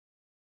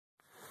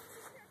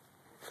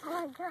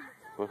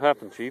What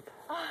happened, Chief?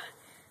 I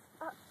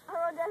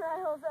rode down that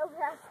hill so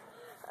fast.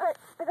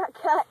 I got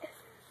cut.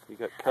 You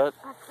got cut?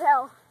 I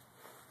fell.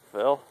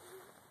 Fell?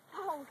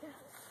 Oh, God.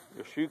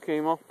 Your shoe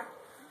came off?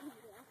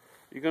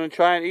 You gonna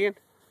try it, Ian?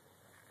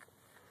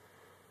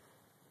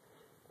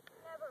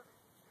 Never.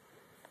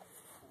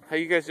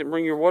 Hey, you guys didn't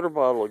bring your water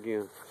bottle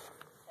again.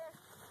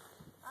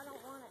 I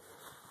don't want it.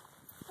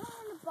 I don't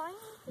want to buy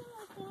anything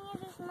like any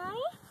of this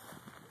money.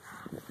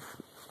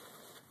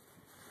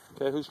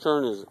 Okay, whose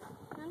turn is it?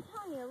 I'm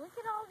telling you, look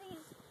at all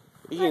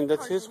these. Ian,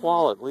 that's his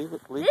wallet. Leave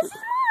it. Leave This it.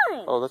 is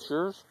mine. Oh, that's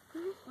yours?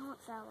 Mm-hmm. Oh,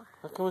 it's sour.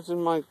 How come it's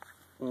in my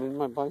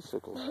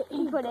bicycle?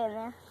 You put it in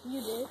there.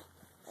 You did.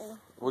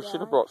 We should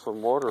have brought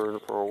some water in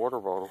for a water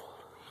bottle.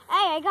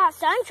 Hey, I got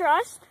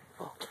SunTrust.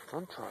 Oh,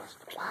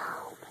 SunTrust.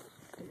 Wow.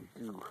 Thank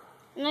you.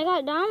 And I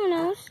got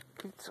Domino's.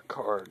 Pizza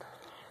card.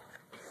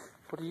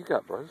 What do you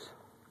got, Bryce?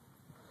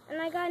 And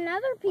I got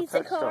another pizza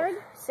that card.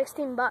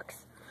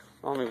 $16.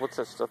 I mean, what's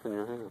that stuff in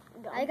your hand?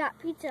 I got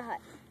Pizza Hut.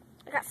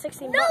 I got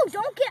 16 bucks.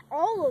 No, don't get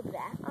all of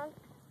that.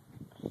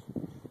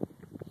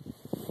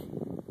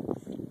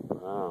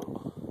 Wow.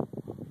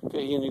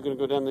 Okay, Ian, you gonna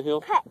go down the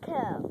hill?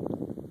 Petco.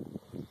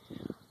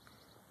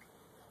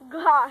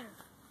 God.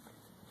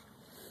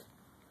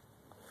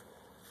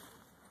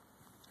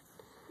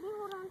 Can you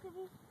hold on to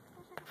these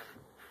for a second?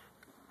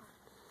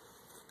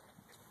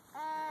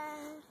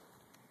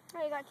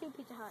 Hey, you got 2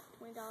 Pizza Hut,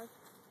 $20.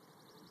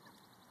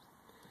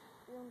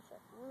 Room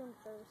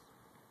service.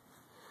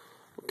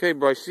 Okay,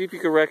 Bryce, see if you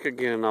can wreck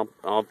again.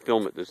 I'll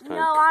film it this time.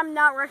 No, I'm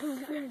not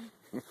wrecking good.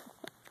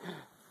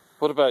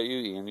 What about you,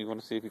 Ian? You want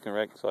to see if you can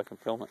wreck so I can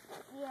film it?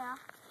 Yeah.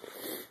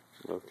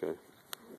 Okay.